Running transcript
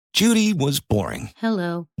Judy was boring.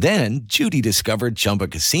 Hello. Then Judy discovered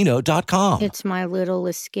ChumbaCasino.com. It's my little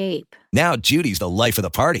escape. Now Judy's the life of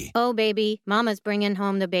the party. Oh, baby, mama's bringing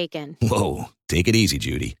home the bacon. Whoa, take it easy,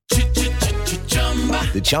 Judy.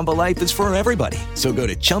 The Chumba life is for everybody. So go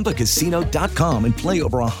to ChumbaCasino.com and play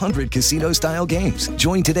over 100 casino-style games.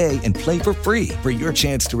 Join today and play for free for your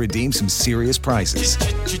chance to redeem some serious prizes.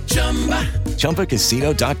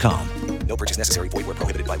 ChumbaCasino.com. No purchase necessary. Void where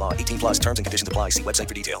prohibited by law. 18 plus terms and conditions apply. See website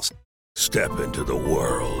for details. Step into the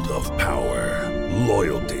world of power,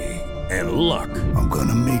 loyalty, and luck. I'm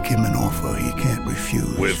gonna make him an offer he can't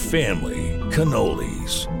refuse. With family,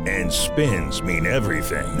 cannolis, and spins mean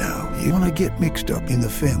everything. Now, you wanna get mixed up in the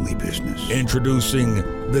family business. Introducing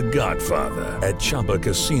The Godfather at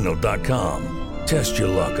ChumbaCasino.com. Test your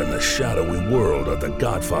luck in the shadowy world of The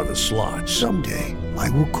Godfather slot. Someday, I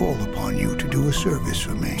will call upon you to do a service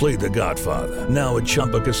for me. Play The Godfather, now at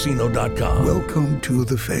ChumbaCasino.com. Welcome to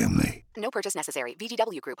the family. No purchase necessary.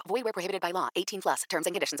 VGW Group. Void where prohibited by law. 18 plus. Terms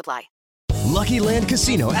and conditions apply. Lucky Land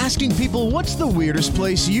Casino, asking people, what's the weirdest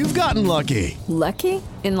place you've gotten lucky? Lucky?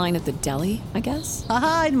 In line at the deli, I guess?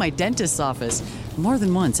 Aha, in my dentist's office. More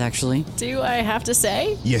than once, actually. Do I have to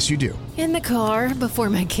say? Yes, you do. In the car before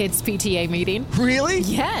my kids' PTA meeting. Really?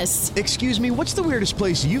 Yes. Excuse me, what's the weirdest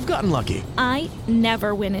place you've gotten lucky? I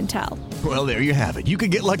never win and tell. Well, there you have it. You can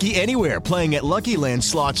get lucky anywhere, playing at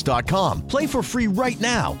LuckyLandSlots.com. Play for free right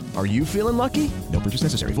now. Are you feeling lucky? No purchase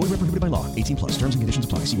necessary. Void where prohibited by law. 18 plus. Terms and conditions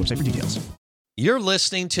apply. See website for details. You're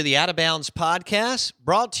listening to the Out of Bounds podcast,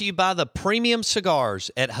 brought to you by the premium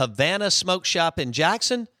cigars at Havana Smoke Shop in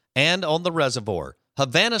Jackson and on the Reservoir.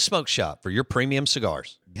 Havana Smoke Shop for your premium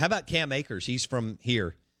cigars. How about Cam Akers? He's from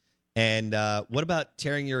here. And what about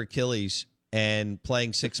tearing your Achilles and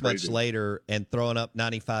playing 6 months later and throwing up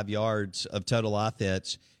 95 yards of total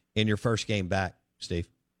offense in your first game back, Steve?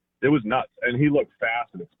 It was nuts. And he looked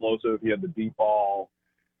fast and explosive. He had the deep ball.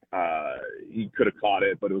 He could have caught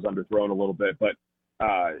it, but it was underthrown a little bit. But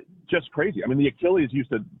just crazy. I mean, the Achilles used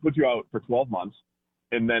to put you out for 12 months.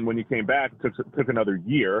 And then when you came back, it took another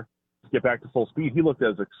year to get back to full speed. He looked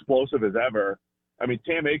as explosive as ever. I mean,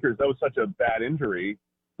 Cam Akers, that was such a bad injury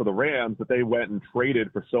for the Rams that they went and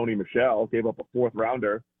traded for Sony Michel, gave up a fourth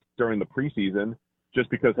rounder during the preseason just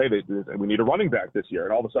because, hey, we need a running back this year.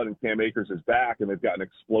 And all of a sudden Cam Akers is back and they've got an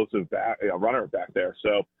explosive runner back there.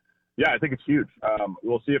 So, yeah, I think it's huge.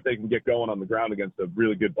 We'll see if they can get going on the ground against a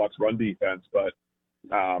really good Bucs run defense, but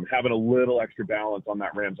having a little extra balance on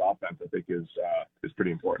that Rams offense, I think, is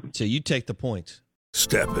pretty important. So you take the points.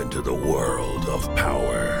 Step into the world of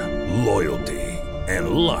power, loyalty,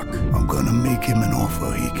 and luck. I'm gonna make him an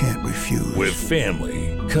offer he can't refuse. With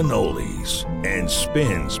family, cannolis, and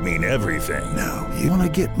spins mean everything. Now, you wanna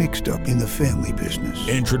get mixed up in the family business.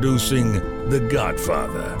 Introducing The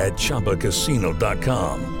Godfather at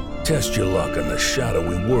ChumbaCasino.com. Test your luck in the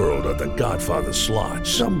shadowy world of The Godfather slot.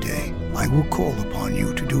 Someday, I will call upon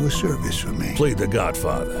you to do a service for me. Play The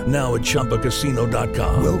Godfather, now at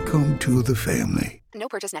ChumbaCasino.com. Welcome to the family. No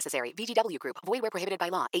purchase necessary. VGW Group. Void where prohibited by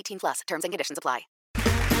law. 18 plus. Terms and conditions apply.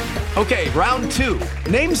 Okay, round two.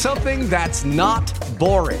 Name something that's not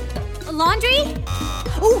boring. A laundry?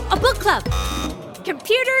 Ooh, a book club.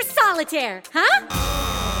 Computer solitaire, huh?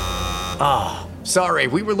 Ah, sorry,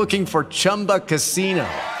 we were looking for Chumba Casino.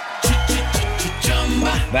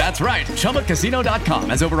 That's right, ChumbaCasino.com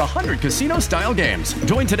has over 100 casino-style games.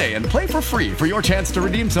 Join today and play for free for your chance to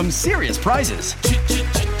redeem some serious prizes.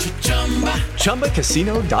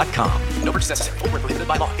 ChumbaCasino.com. No purchase necessary. Void where prohibited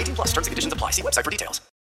by law. 18 plus. Terms and conditions apply. See website for details.